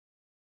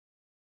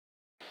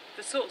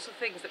The sorts of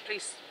things that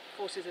police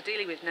forces are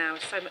dealing with now are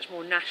so much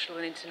more national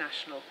and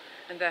international,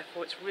 and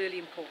therefore it's really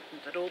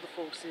important that all the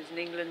forces in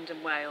England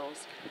and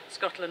Wales,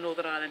 Scotland,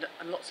 Northern Ireland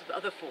and lots of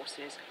other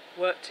forces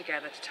work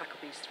together to tackle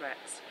these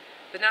threats.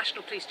 The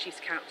National Police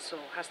Chiefs Council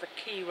has the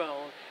key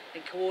role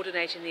in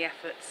coordinating the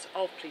efforts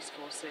of police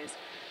forces,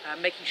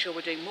 making sure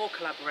we're doing more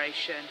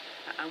collaboration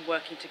and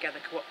working together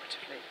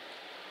cooperatively.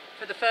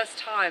 For the first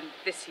time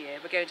this year,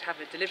 we're going to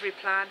have a delivery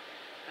plan.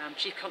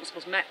 Chief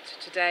Constables met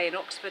today in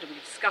Oxford and we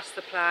discussed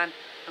the plan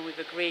and we've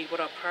agreed what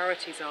our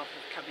priorities are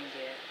for the coming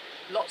year.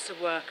 Lots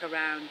of work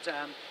around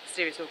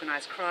serious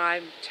organised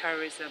crime,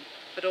 terrorism,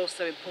 but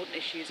also important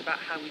issues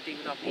about how we deal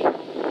with our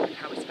people and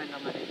how we spend our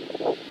money.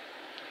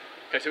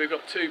 Okay, so we've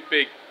got two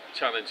big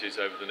challenges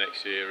over the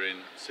next year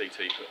in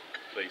CT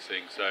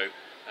policing. So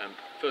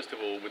first of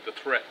all, with the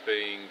threat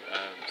being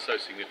so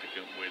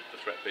significant, with the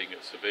threat being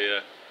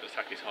severe, the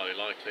attack is highly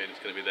likely and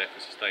it's going to be there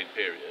for a sustained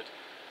period.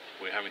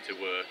 We're having to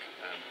work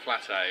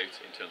flat out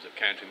in terms of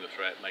countering the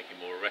threat,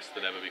 making more arrests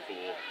than ever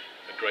before,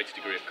 a greater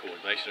degree of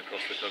coordination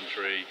across the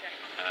country.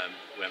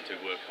 We're having to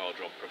work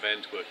harder on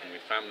prevent, working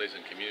with families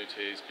and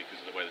communities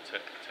because of the way the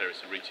terrorists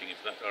are reaching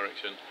into that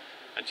direction,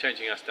 and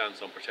changing our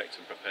stance on protect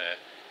and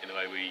prepare in the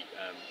way we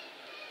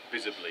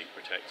visibly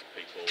protect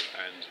people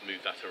and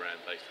move that around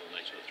based on the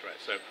nature of the threat.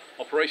 So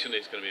operationally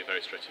it's going to be a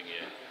very stretching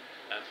year.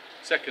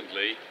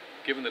 Secondly,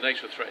 given the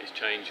nature of the threat is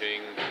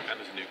changing and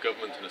there's a new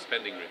government and a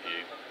spending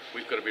review,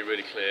 we've got to be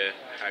really clear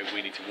how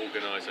we need to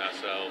organise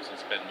ourselves and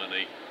spend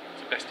money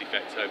to best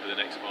effect over the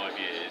next 5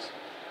 years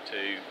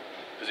to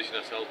position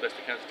ourselves best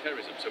to counter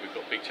terrorism. So we've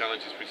got big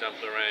challenges, for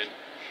example, around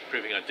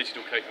improving our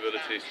digital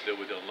capabilities to deal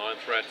with the online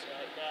threat,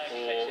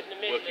 or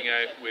working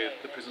out with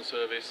the prison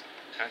service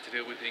how to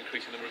deal with the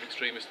increasing number of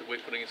extremists that we're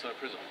putting inside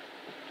prison.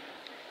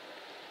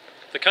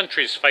 The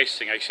country is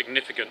facing a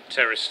significant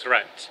terrorist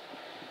threat,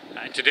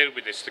 and to deal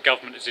with this the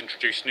government has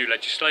introduced new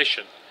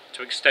legislation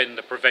to extend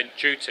the prevent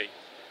duty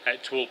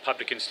to all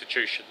public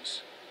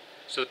institutions.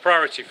 So the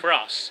priority for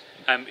us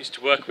is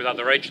to work with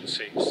other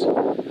agencies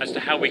as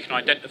to how we can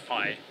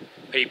identify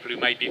people who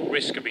may be at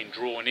risk of being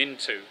drawn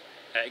into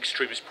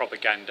extremist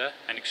propaganda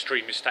and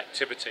extremist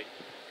activity.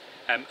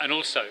 And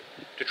also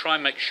to try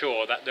and make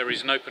sure that there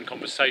is an open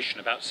conversation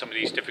about some of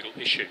these difficult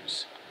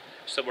issues,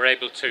 so that we're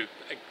able to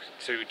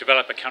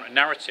develop a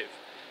counter-narrative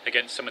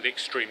against some of the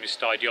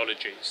extremist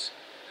ideologies,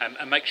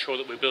 and make sure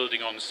that we're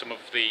building on some of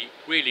the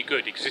really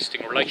good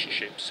existing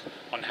relationships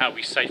on how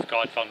we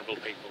safeguard vulnerable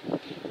people.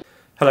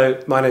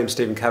 Hello, my name's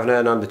Stephen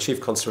Kavanagh and I'm the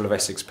Chief Constable of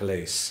Essex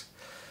Police.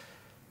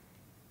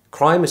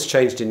 Crime has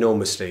changed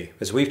enormously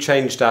as we've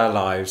changed our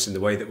lives in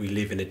the way that we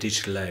live in a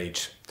digital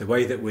age, the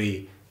way that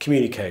we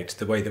communicate,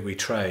 the way that we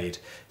trade,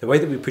 the way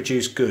that we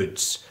produce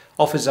goods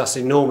offers us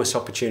enormous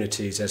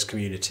opportunities as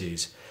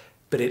communities,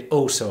 but it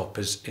also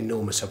offers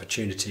enormous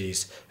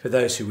opportunities for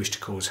those who wish to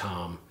cause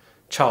harm.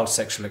 Child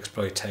sexual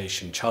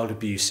exploitation, child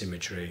abuse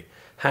imagery,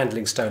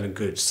 handling stolen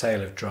goods,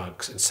 sale of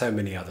drugs and so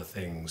many other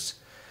things.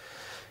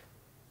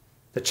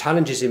 The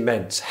challenge is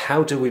immense.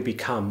 How do we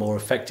become more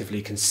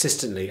effectively,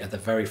 consistently at the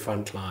very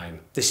front line?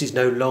 This is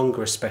no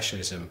longer a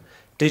specialism.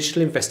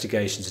 Digital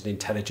investigations and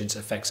intelligence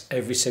affects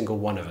every single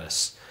one of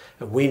us,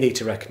 and we need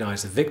to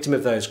recognise the victim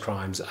of those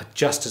crimes are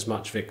just as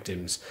much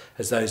victims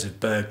as those of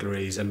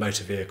burglaries and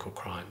motor vehicle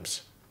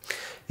crimes.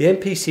 The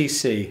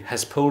NPCC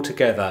has pulled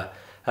together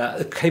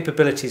a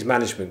capabilities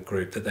management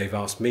group that they've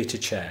asked me to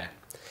chair,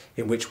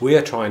 in which we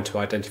are trying to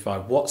identify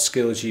what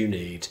skills you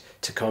need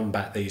to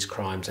combat these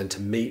crimes and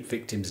to meet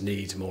victims'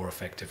 needs more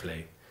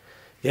effectively.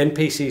 The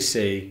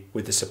NPCC,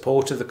 with the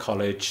support of the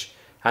college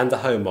and the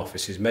Home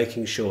Office, is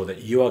making sure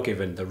that you are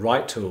given the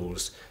right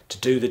tools to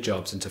do the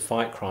jobs and to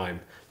fight crime,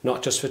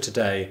 not just for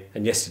today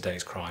and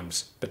yesterday's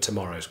crimes, but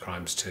tomorrow's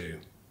crimes too.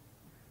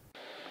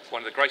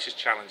 One of the greatest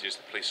challenges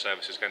the police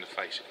service is going to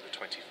face in the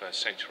 21st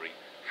century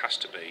has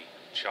to be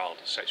child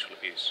sexual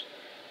abuse.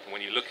 And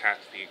when you look at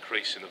the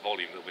increase in the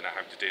volume that we're now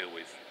having to deal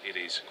with, it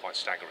is quite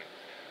staggering.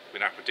 We're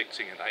now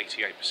predicting an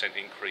 88%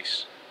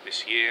 increase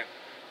this year,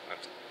 and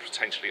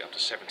potentially up to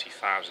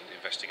 70,000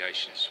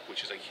 investigations,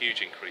 which is a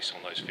huge increase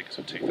on those figures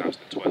of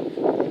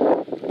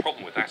 2012. The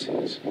problem with that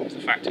is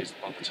the fact is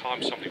that by the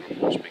time somebody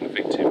reports being a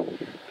victim,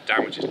 the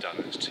damage is done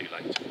and it's too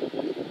late.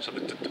 So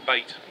the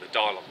debate and the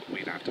dialogue that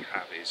we have to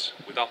have is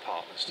with our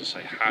partners to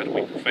say, how do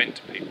we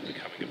prevent people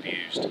becoming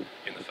abused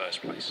in the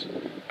first place?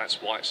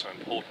 That's why it's so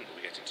important that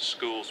we get into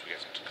schools, we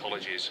get into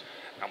colleges,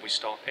 and we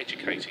start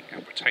educating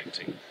and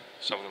protecting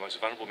some of the most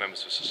vulnerable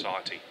members of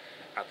society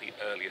at the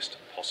earliest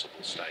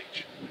possible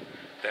stage.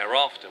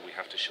 Thereafter, we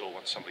have to ensure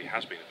once somebody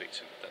has been a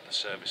victim that the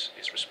service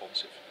is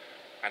responsive,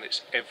 and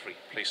it's every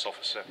police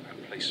officer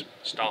and police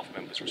staff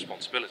member's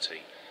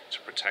responsibility to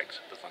protect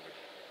the vulnerable.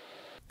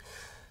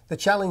 The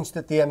challenge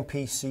that the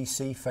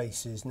NPCC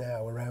faces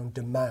now around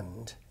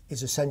demand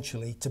is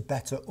essentially to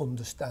better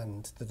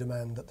understand the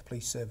demand that the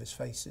police service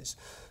faces.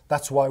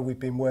 That's why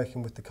we've been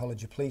working with the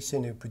College of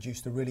Policing, who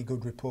produced a really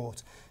good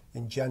report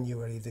in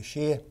January this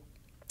year.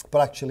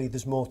 But actually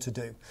there's more to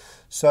do.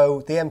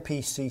 So the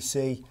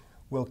NPCC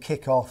will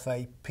kick off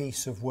a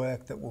piece of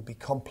work that will be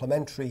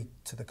complementary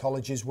to the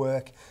college's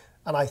work,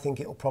 and I think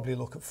it will probably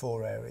look at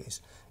 4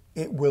 areas.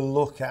 It will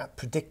look at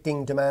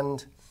predicting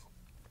demand,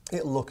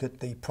 it will look at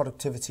the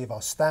productivity of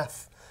our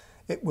staff,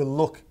 it will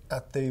look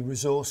at the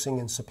resourcing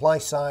and supply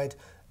side,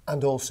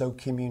 and also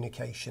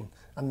communication,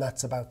 and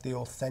that's about the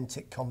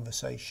authentic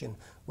conversation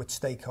with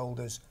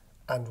stakeholders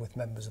and with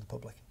members of the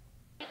public.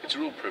 It's a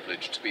real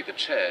privilege to be the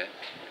chair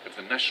of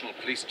the National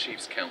Police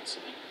Chiefs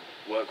Council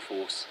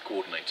Workforce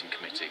Coordinating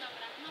Committee.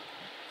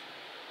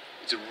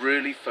 It's a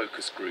really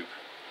focused group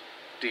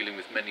dealing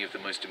with many of the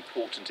most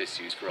important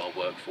issues for our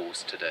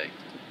workforce today.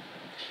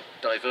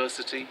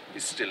 Diversity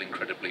is still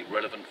incredibly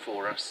relevant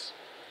for us,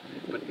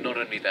 but not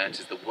only that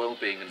is the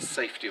well-being and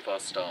safety of our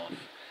staff.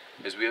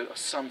 As we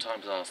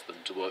sometimes ask them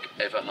to work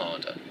ever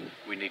harder,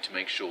 we need to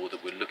make sure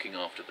that we're looking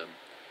after them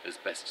as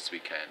best as we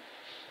can.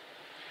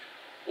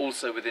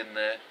 Also within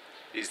there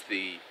is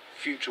the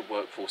future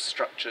workforce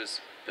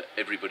structures that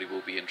everybody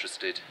will be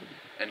interested,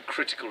 and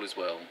critical as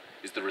well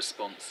is the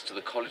response to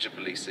the College of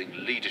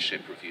Policing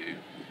Leadership Review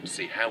to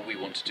see how we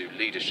want to do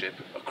leadership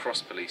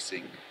across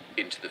policing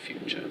into the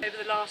future. Over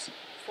the last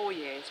 4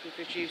 years we've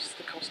reduced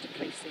the cost of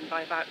policing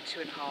by about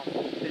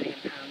 £2.5 billion.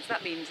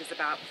 That means there's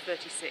about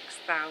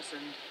 36,000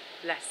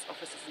 less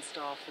officers and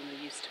staff than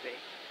there used to be.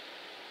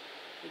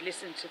 We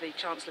listened to the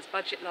Chancellor's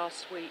budget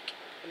last week,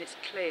 and it's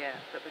clear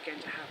that we're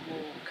going to have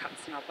more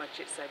cuts in our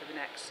budgets over the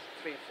next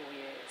 3 or 4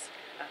 years,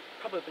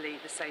 probably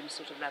the same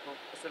sort of level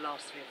as the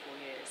last 3 or 4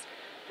 years.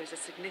 There's a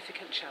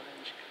significant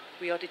challenge.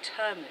 We are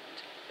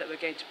determined that we're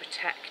going to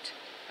protect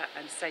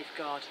and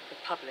safeguard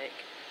the public,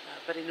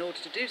 but in order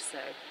to do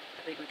so,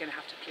 I think we're going to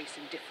have to police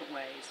in different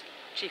ways.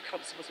 Chief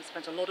Constables have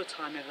spent a lot of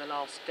time over the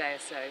last day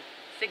or so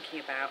thinking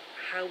about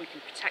how we can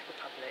protect the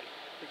public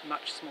with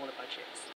much smaller budgets.